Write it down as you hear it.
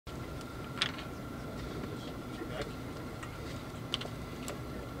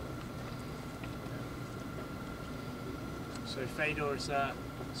So Fedor, it's a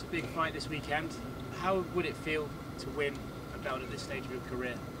big fight this weekend. How would it feel to win a belt at this stage of your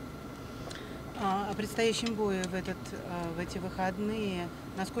career? О предстоящем бое в эти выходные.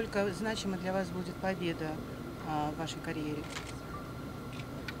 Насколько значима для вас будет победа в вашей карьере?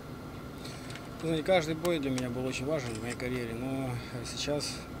 Знаете, каждый бой для меня был очень важен в моей карьере, но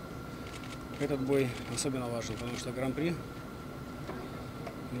сейчас этот бой особенно важен, потому что гран-при.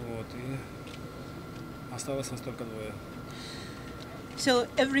 Вот, и осталось настолько двое. So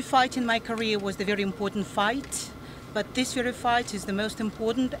every fight in my career was the very important fight, but this very fight is the most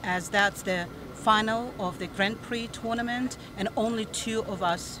important as that's the final of the Grand Prix tournament, and only 2 of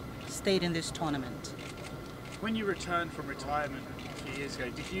us stayed in this tournament. When you returned from retirement a few years ago,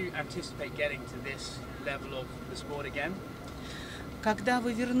 did you anticipate getting to this level of the sport again? Когда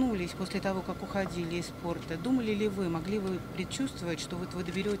вы вернулись после того, как уходили из спорта, думали ли вы, могли вы предчувствовать, что вы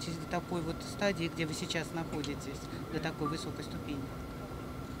доберетесь до такой вот стадии, где вы сейчас находитесь, до такой высокой ступени?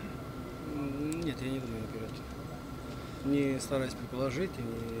 Нет, я не думаю наперед. Не стараюсь предположить,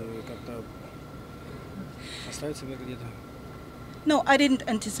 не как-то оставить себя где-то. No, I didn't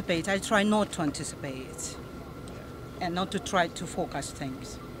anticipate. I try not to anticipate and not to try to forecast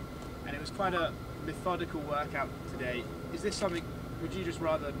things. And it was quite a methodical workout today. Is this something, would you just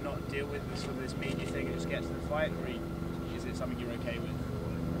rather not deal with this media thing and just get to the fight, or is it something you're okay with?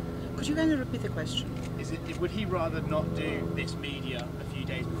 Could you kind of repeat the question? Would he rather not do this media a few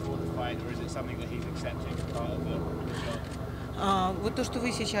days before the fight, or is it something that he's accepting as part of the job? Вот то, что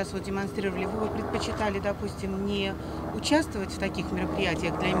вы сейчас демонстрировали, вы бы предпочитали, допустим, не участвовать в таких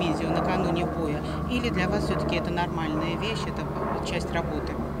мероприятиях для медиа накануне боя, или для вас все-таки это нормальная вещь, это часть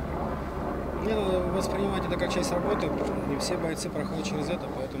работы? Мне надо воспринимать это как часть работы, и все бойцы проходят через это,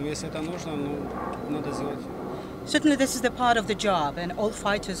 поэтому если это нужно, надо сделать. Certainly this is the part of the job, and all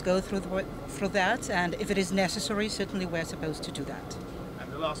fighters go through that, and if it is necessary, certainly we're supposed to do that.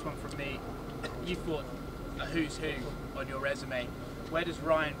 And the last one from me, you fought a who's who on your resume. Where does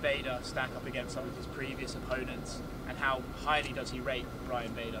Ryan Bader stack up against some of his previous opponents, and how highly does he rate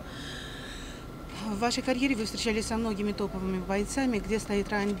Ryan Bader? В вашей карьере вы встречались со многими топовыми бойцами. Где стоит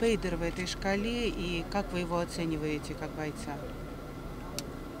Райан Бейдер в этой шкале, и как вы его оцениваете как бойца?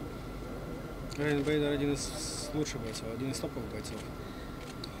 Райан Бейдер один из лучших бойцов, один из топовых бойцов.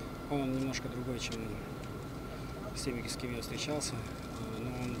 Он немножко другой, чем с теми, с кем я встречался, но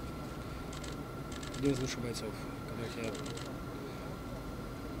он один из лучших бойцов, которых я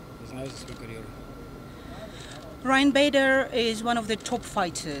знаю за свою карьеру. Ryan Bader is one of the top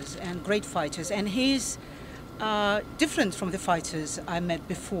fighters and great fighters, and he's different from the fighters I met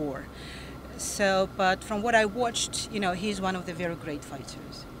before. So, but from what I watched, he's one of the very great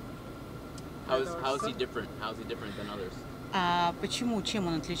fighters. How is he different? How is he different than others? Почему? Чем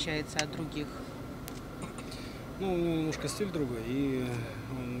он отличается от других? У него немножко стиль другой, и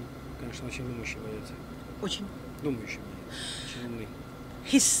он, конечно, очень думающий боец. Очень? Думающий боец, очень умный.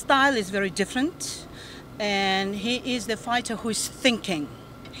 His style is very different, and he is the fighter who is thinking.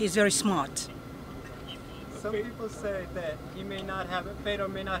 He's very smart. Some people say that Fedor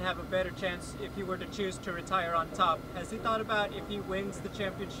may not have a better chance if he were to choose to retire on top. Has he thought about if he wins the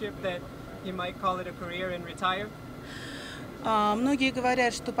championship that he might call it a career and retire? Многие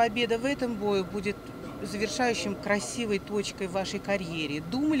говорят, что победа в этом бою будет завершающим красивой точкой в вашей карьере.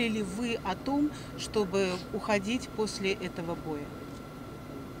 Думали ли вы о том, чтобы уходить после этого боя?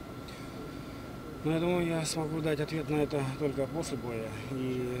 Я думаю, я смогу дать ответ на это только после боя,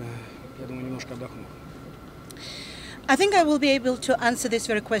 и я думаю, немножко отдохну. I think I will be able to answer this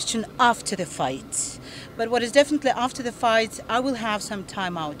very question after the fight. But what is definitely after the fight, I will have some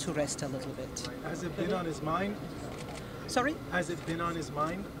time out to rest a little bit. Has it been on his mind? Sorry? Has it been on his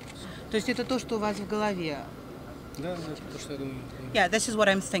mind? То есть это то, что у вас в голове? Да, это то, что я думаю. Yeah, this is what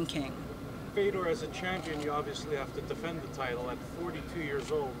I'm thinking. Fedor, as a champion, you obviously have to defend the title at 42 years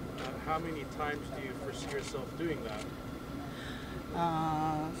old. How many times do you foresee yourself doing that?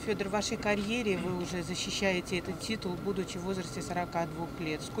 Федор, в вашей карьере вы уже защищаете этот титул, будучи в возрасте 42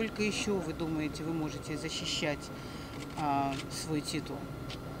 лет. Сколько еще, вы думаете, вы можете защищать свой титул?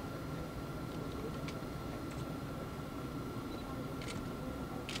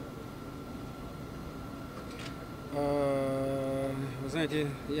 Вы знаете,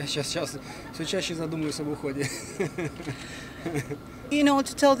 я сейчас все чаще задумываюсь об уходе.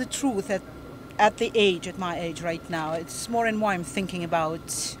 To tell the truth, at my age right now, it's more and more I'm thinking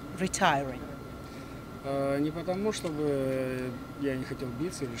about retiring. Не потому, чтобы я не хотел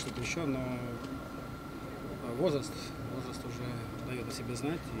биться или что-то еще, но возраст уже дает о себе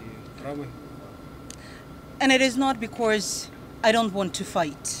знать, и травмы. And it is not because I don't want to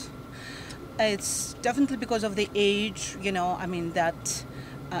fight. It's definitely because of the age, I mean, that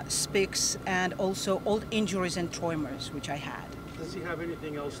speaks, and also old injuries and traumas, which I had. Does he have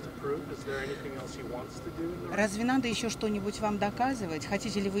anything else to prove? Is there anything else he wants to do in the ring? Разве надо еще что-нибудь вам доказывать?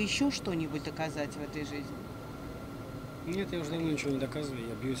 Хотите ли вы еще что-нибудь доказать в этой жизни? Нет, я уже давно ничего не доказываю,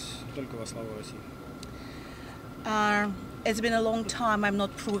 я бьюсь только во славу России. It's been a long time I'm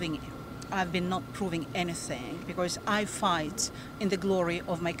not proving it. I've been not proving anything because I fight in the glory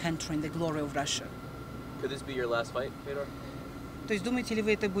of my country, in the glory of Russia. Could this be your last fight, Fedor? То есть думаете ли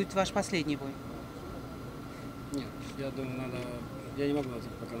вы, это будет ваш последний бой? Нет, я думаю, я не могу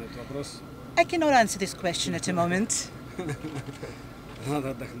ответить пока на этот вопрос. I cannot answer this question at the moment.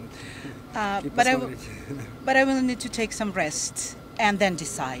 Надо отдохнуть и But посмотреть. I will need to take some rest and then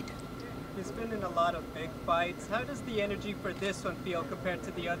decide. He's been in a lot of big fights. How does the energy for this one feel compared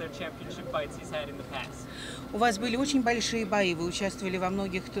to the other championship fights he's had in the past? У вас были очень большие бои, вы участвовали во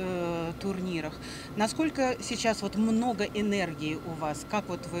многих турнирах. Насколько сейчас вот много энергии у вас? Как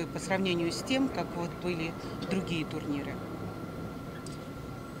вот вы по сравнению с тем, как вот были другие турниры?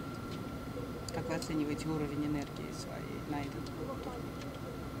 Как вы оцениваете уровень энергии своей на этом турнире?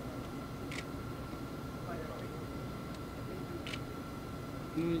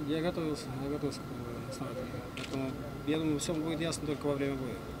 Ну, я готовился к основательно. Поэтому, я думаю, все будет ясно только во время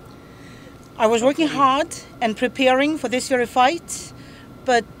боя. I was working hard and preparing for this very fight,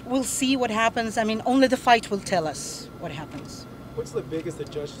 but we'll see what happens. I mean, only the fight will tell us what happens. What's the biggest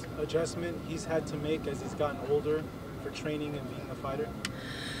adjustment he's had to make as he's gotten older for training and being a fighter?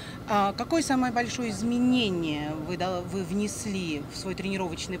 Какое самое большое изменение вы внесли в свой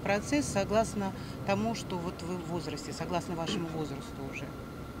тренировочный процесс согласно тому, что вот вы в возрасте, согласно вашему возрасту уже?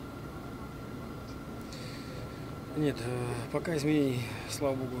 Нет, пока изменений,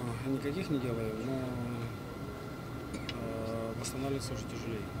 слава богу, никаких не делаем, но восстанавливаться уже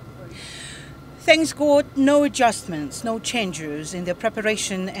тяжелее. Thanks God, no adjustments, no changes in the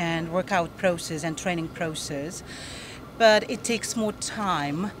preparation and workout process and training process, but it takes more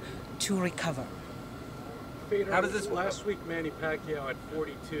time to recover. Fedor, how does this last week Manny Pacquiao at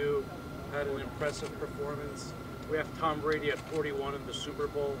 42 had an impressive performance. We have Tom Brady at 41 in the Super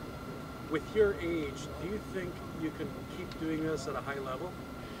Bowl. With your age, do you think you can keep doing this at a high level?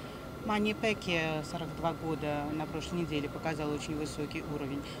 Манни Пакьяо, 42 года, на прошлой неделе показал очень высокий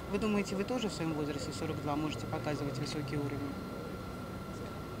уровень. Вы думаете, вы тоже в своем возрасте 42 можете показывать высокий уровень?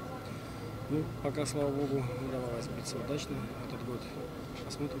 Ну, пока, слава богу, удавалось биться удачно этот год.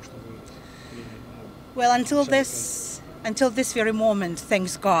 Посмотрим, что будет. Well, until this very moment,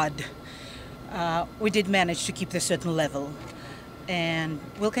 thanks God, we did manage to keep a certain level. And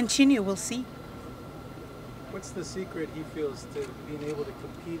we'll continue, we'll see. What's the secret he feels to being able to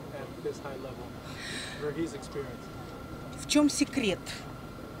compete at this high level, or his experience? В чем секрет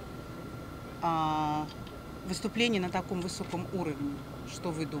выступления на таком высоком уровне?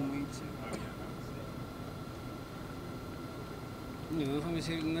 Что вы думаете? Не,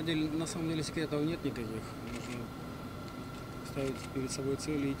 на самом деле секретов нет никаких. Нужно ставить перед собой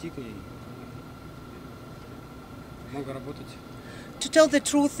цели и идти к ней. Много работать. To tell the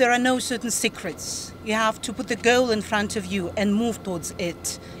truth, there are no certain secrets. You have to put the goal in front of you and move towards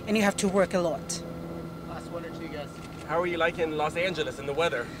it, and you have to work a lot. Last one or two, guys. How are you liking Los Angeles and the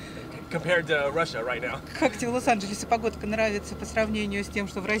weather compared to Russia right now? Как тебе в Лос-Анджелесе погодка нравится по сравнению с тем,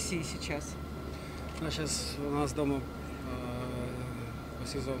 что в России сейчас? А сейчас у нас дома по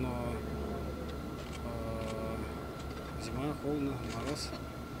сезону зима, холодно, мороз.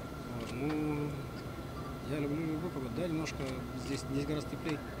 Вот, ну, я люблю любую погоду, да, немножко здесь гораздо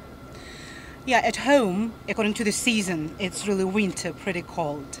теплее. Yeah, at home, according to the season, it's really winter, pretty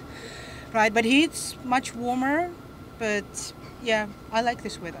cold, right? But here it's much warmer, but yeah, I like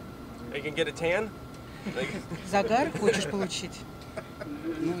this weather. You can get a tan? Загар хочешь получить?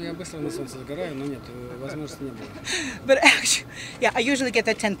 Ну, я быстро на солнце загораю, но нет, возможности не было. But actually, yeah, I usually get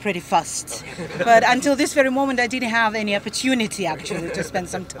that tan pretty fast. But until this very moment, I didn't have any opportunity actually to spend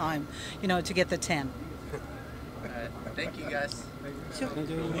some time, to get the tan. Thank you, guys. Thank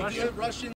you. Russian